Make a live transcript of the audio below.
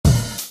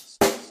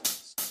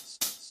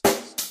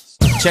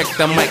Check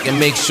the mic and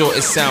make sure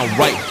it sound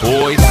right,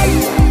 boys.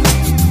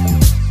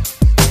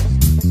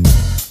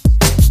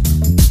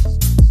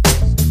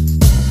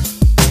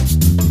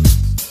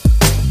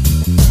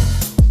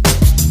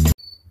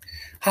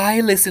 Hi,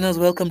 listeners.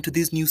 Welcome to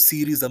this new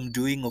series I'm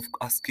doing of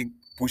asking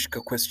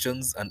Pushka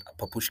questions and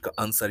Papushka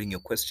answering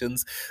your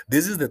questions.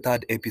 This is the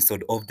third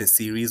episode of the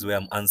series where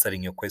I'm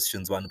answering your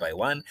questions one by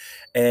one.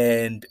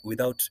 And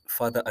without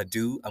further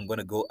ado, I'm going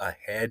to go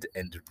ahead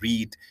and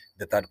read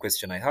the third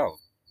question I have.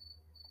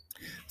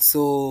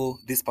 So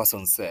this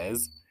person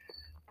says,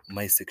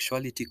 my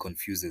sexuality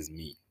confuses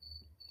me,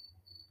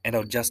 and I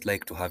would just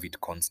like to have it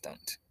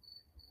constant.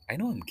 I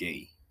know I'm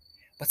gay,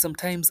 but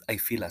sometimes I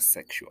feel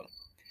asexual.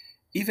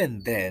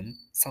 Even then,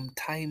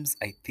 sometimes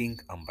I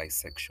think I'm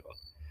bisexual.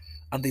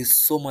 And there's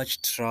so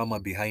much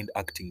trauma behind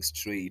acting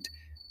straight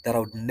that I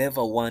would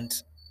never want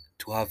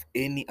to have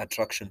any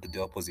attraction to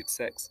the opposite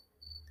sex.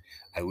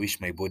 I wish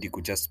my body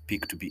could just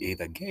pick to be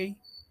either gay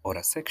or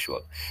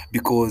asexual,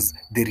 because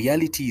the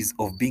realities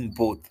of being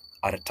both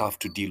are tough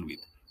to deal with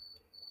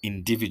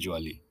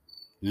individually,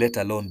 let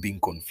alone being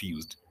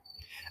confused.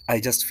 I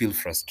just feel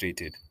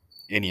frustrated.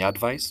 Any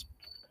advice?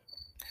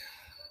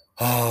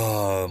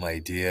 Oh, my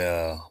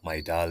dear,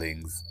 my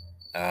darlings.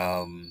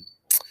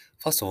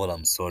 First of all,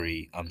 I'm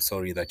sorry. I'm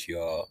sorry that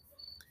you're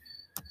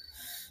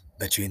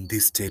in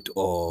this state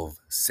of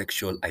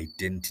sexual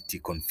identity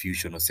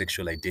confusion or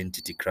sexual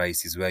identity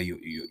crisis, where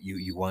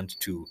you want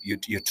to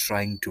you're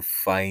trying to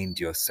find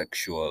your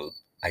sexual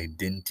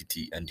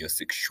identity and your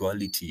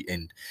sexuality,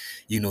 and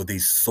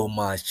there's so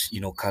much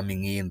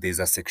coming in. There's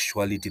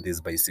asexuality,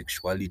 there's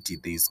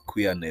bisexuality, there's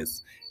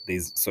queerness,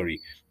 there's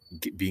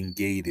being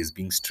gay, there's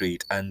being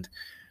straight. And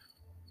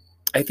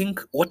I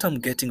think what I'm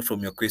getting from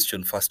your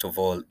question, first of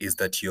all, is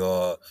that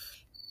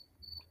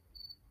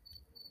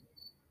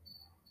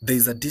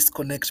there's a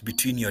disconnect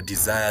between your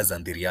desires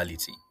and the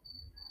reality.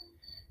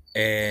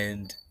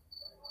 And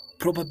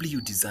probably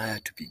you desire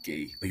to be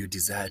gay, or you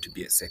desire to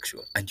be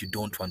asexual, and you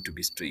don't want to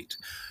be straight,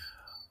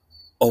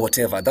 or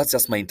whatever. That's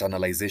just my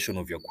internalization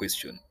of your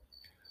question.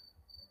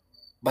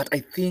 But I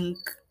think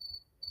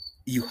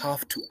you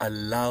have to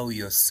allow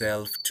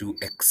yourself to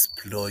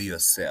explore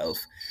yourself,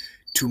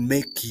 to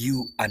make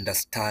you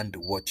understand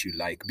what you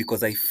like,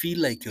 because I feel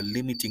like you're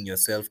limiting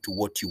yourself to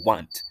what you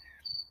want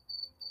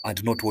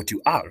and not what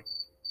you are.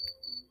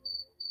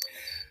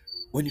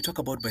 When you talk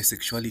about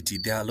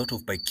bisexuality, there are a lot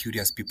of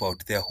bi-curious people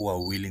out there who are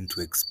willing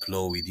to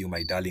explore with you,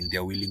 my darling.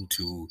 They're willing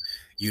to,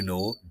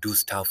 do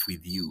stuff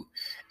with you.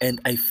 And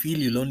I feel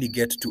you'll only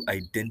get to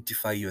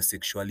identify your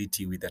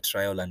sexuality with a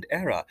trial and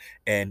error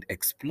and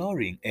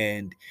exploring.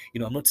 And,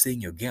 I'm not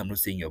saying you're gay, I'm not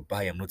saying you're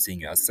bi, I'm not saying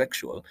you're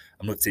asexual,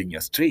 I'm not saying you're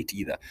straight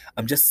either.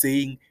 I'm just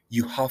saying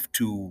you have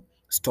to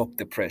stop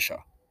the pressure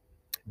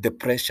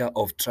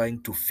of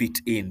trying to fit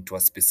into a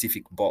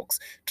specific box,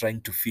 trying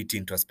to fit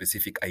into a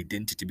specific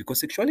identity, because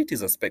sexuality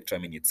is a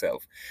spectrum in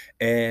itself.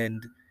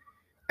 And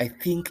I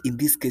think in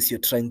this case, you're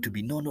trying to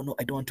be, no,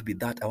 I don't want to be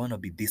that. I want to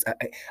be this.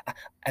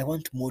 I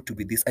want more to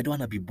be this. I don't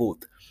want to be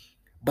both.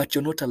 But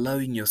you're not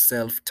allowing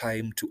yourself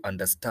time to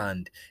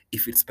understand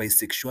if it's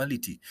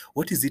bisexuality.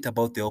 What is it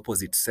about the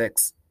opposite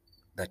sex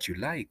that you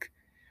like?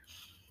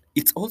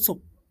 It's also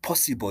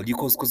possible,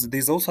 because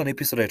there's also an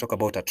episode I talk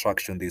about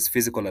attraction. There's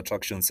physical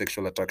attraction,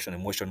 sexual attraction,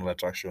 emotional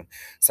attraction,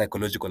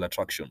 psychological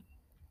attraction.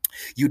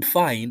 You'd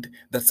find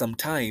that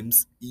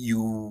sometimes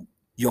you're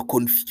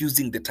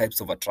confusing the types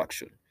of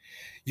attraction.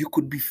 You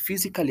could be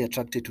physically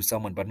attracted to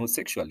someone but not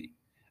sexually.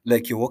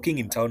 Like, you're walking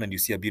in town and you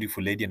see a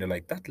beautiful lady and you're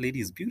like, that lady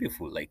is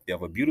beautiful. Like, they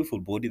have a beautiful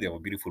body, they have a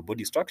beautiful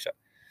body structure.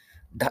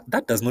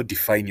 That does not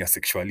define your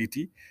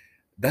sexuality.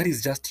 That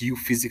is just you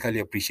physically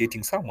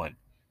appreciating someone,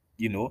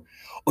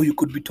 or you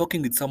could be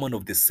talking with someone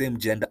of the same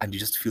gender and you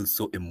just feel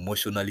so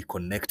emotionally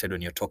connected when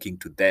you're talking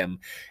to them.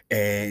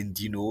 And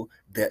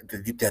there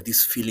are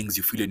these feelings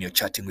you feel when you're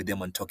chatting with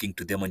them and talking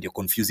to them, and you're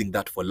confusing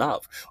that for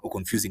love or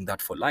confusing that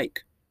for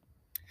like.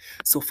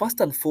 So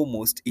first and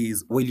foremost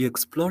is, while you're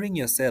exploring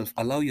yourself,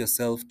 allow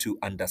yourself to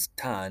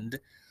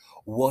understand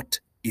what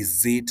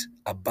is it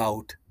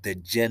about the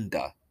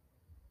gender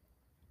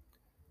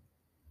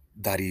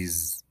that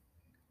is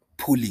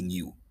pulling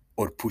you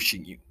or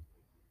pushing you.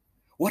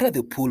 What are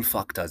the pull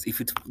factors? If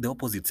it's the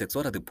opposite sex,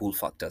 what are the pull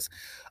factors?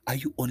 Are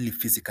you only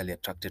physically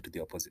attracted to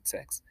the opposite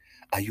sex?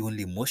 Are you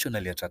only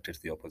emotionally attracted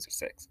to the opposite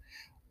sex?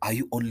 Are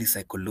you only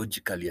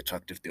psychologically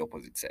attracted to the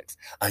opposite sex?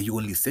 Are you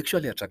only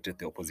sexually attracted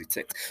to the opposite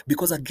sex?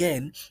 Because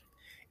again,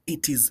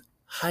 it is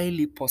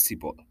highly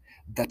possible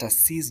that a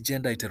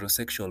cisgender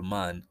heterosexual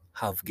man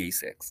have gay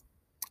sex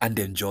and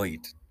enjoy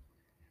it.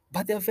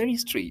 But they're very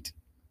straight.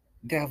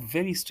 They are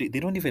very straight. They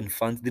don't even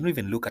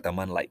look at a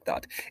man like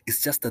that.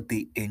 It's just that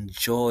they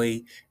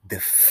enjoy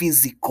the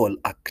physical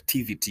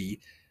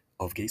activity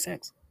of gay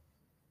sex.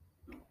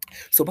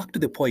 So back to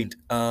the point,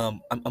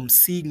 I'm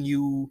seeing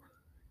you,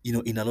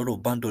 in a lot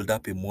of bundled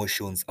up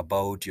emotions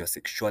about your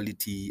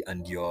sexuality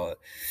and your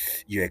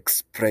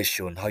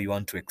expression, how you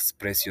want to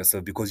express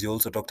yourself, because you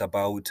also talked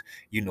about,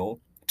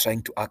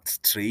 trying to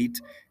act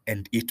straight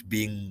and it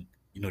being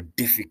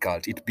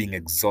difficult, it being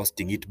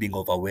exhausting, it being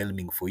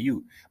overwhelming for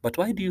you. But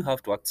why do you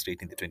have to act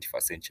straight in the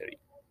 21st century?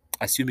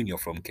 Assuming you're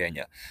from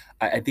Kenya.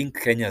 I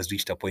think Kenya has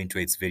reached a point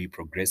where it's very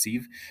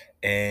progressive,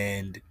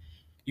 and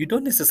you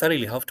don't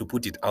necessarily have to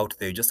put it out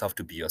there. You just have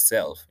to be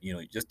yourself.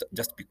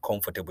 Just be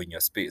comfortable in your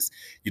space.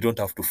 You don't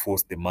have to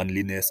force the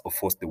manliness or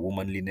force the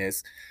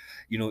womanliness.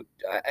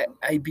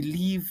 I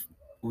believe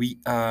we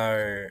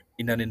are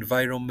in an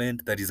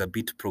environment that is a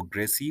bit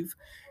progressive,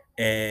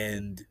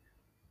 and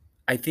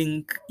I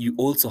think you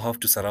also have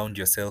to surround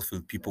yourself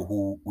with people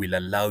who will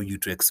allow you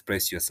to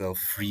express yourself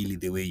freely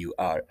the way you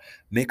are.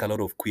 Make a lot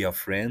of queer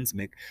friends,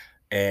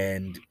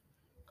 and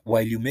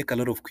while you make a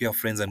lot of queer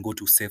friends and go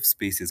to safe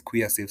spaces,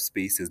 queer safe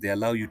spaces, they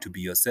allow you to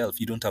be yourself.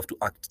 You don't have to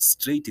act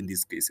straight in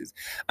these cases.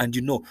 And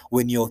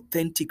when you're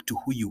authentic to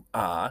who you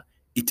are,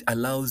 it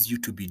allows you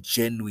to be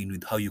genuine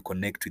with how you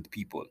connect with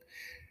people.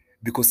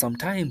 Because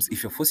sometimes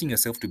if you're forcing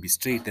yourself to be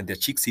straight and there are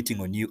chicks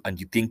hitting on you and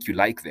you think you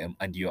like them,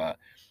 and you're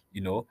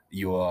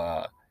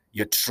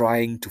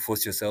trying to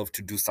force yourself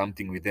to do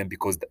something with them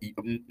because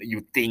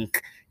you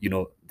think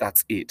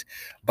that's it.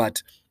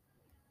 But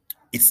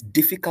it's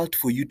difficult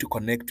for you to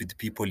connect with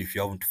people if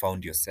you haven't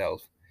found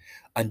yourself.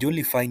 And you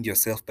only find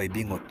yourself by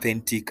being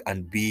authentic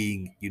and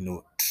being,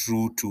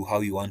 true to how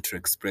you want to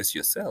express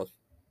yourself.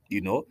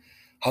 You know,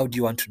 how do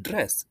you want to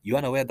dress? You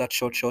want to wear that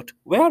short?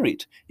 Wear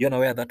it. You want to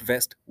wear that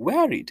vest?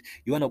 Wear it.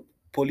 You want to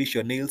polish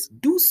your nails?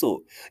 Do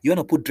so. You want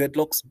to put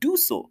dreadlocks? Do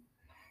so.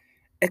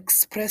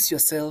 Express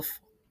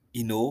yourself,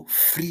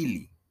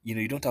 freely.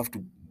 You don't have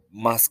to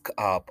mask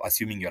up,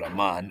 assuming you're a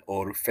man,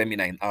 or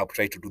feminine up,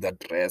 try to do that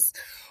dress,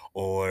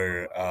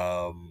 or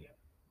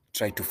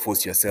try to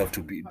force yourself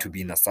to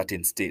be in a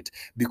certain state,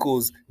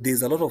 because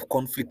there's a lot of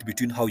conflict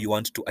between how you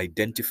want to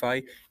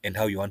identify and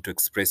how you want to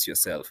express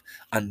yourself,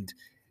 and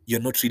you're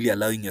not really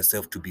allowing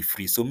yourself to be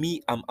free. So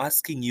me, I'm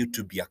asking you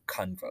to be a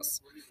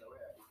canvas.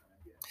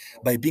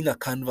 By being a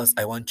canvas,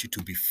 I want you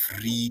to be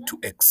free to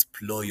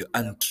explore your,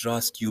 and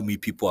trust you me,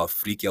 people are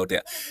freaky out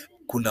there.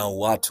 Kuna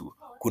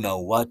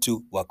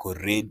watu wako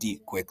ready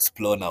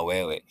kuexplore na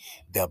wewe.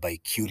 They are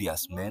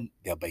bi-curious men,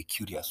 they are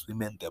bi-curious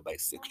women, they are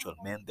bisexual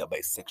men, they are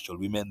bisexual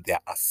women, they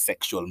are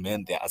asexual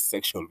men, they are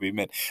asexual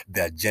women,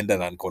 they are gender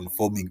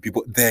non-conforming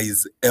people. There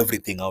is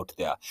everything out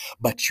there,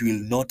 but you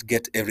will not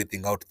get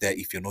everything out there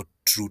if you're not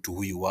true to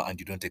who you are and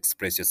you don't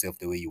express yourself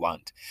the way you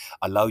want.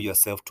 Allow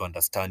yourself to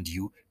understand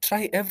you.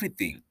 Try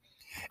everything.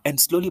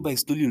 And slowly by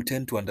slowly, you'll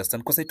tend to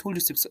understand. Because I told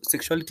you,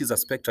 sexuality is a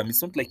spectrum.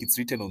 It's not like it's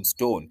written on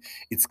stone.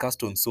 It's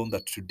cast on stone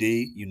that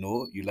today, you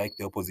like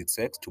the opposite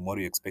sex. Tomorrow,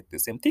 you expect the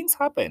same. Things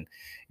happen.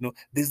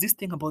 There's this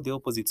thing about the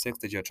opposite sex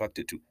that you're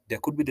attracted to. There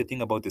could be the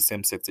thing about the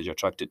same sex that you're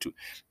attracted to.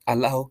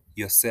 Allow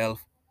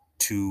yourself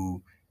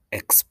to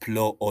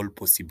explore all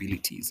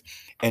possibilities.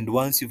 And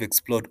once you've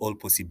explored all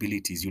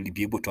possibilities, you'll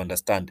be able to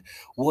understand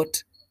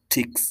what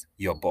ticks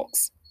your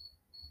box.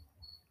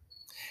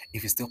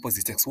 If it's the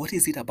opposite sex, what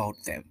is it about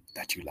them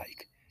that you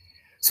like?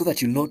 So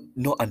that you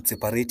know and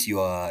separate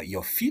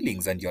your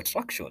feelings and your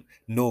attraction.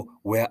 Know,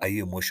 where are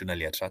you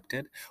emotionally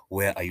attracted?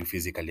 Where are you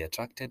physically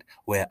attracted?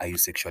 Where are you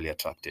sexually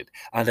attracted?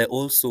 And I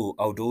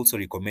would also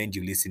recommend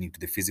you listening to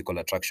the physical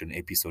attraction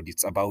episode.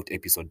 It's about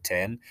episode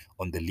 10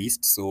 on the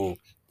list. So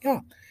yeah,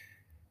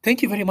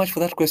 thank you very much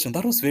for that question.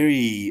 That was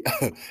very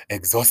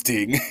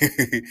exhausting.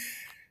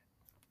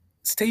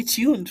 Stay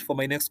tuned for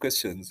my next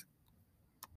questions.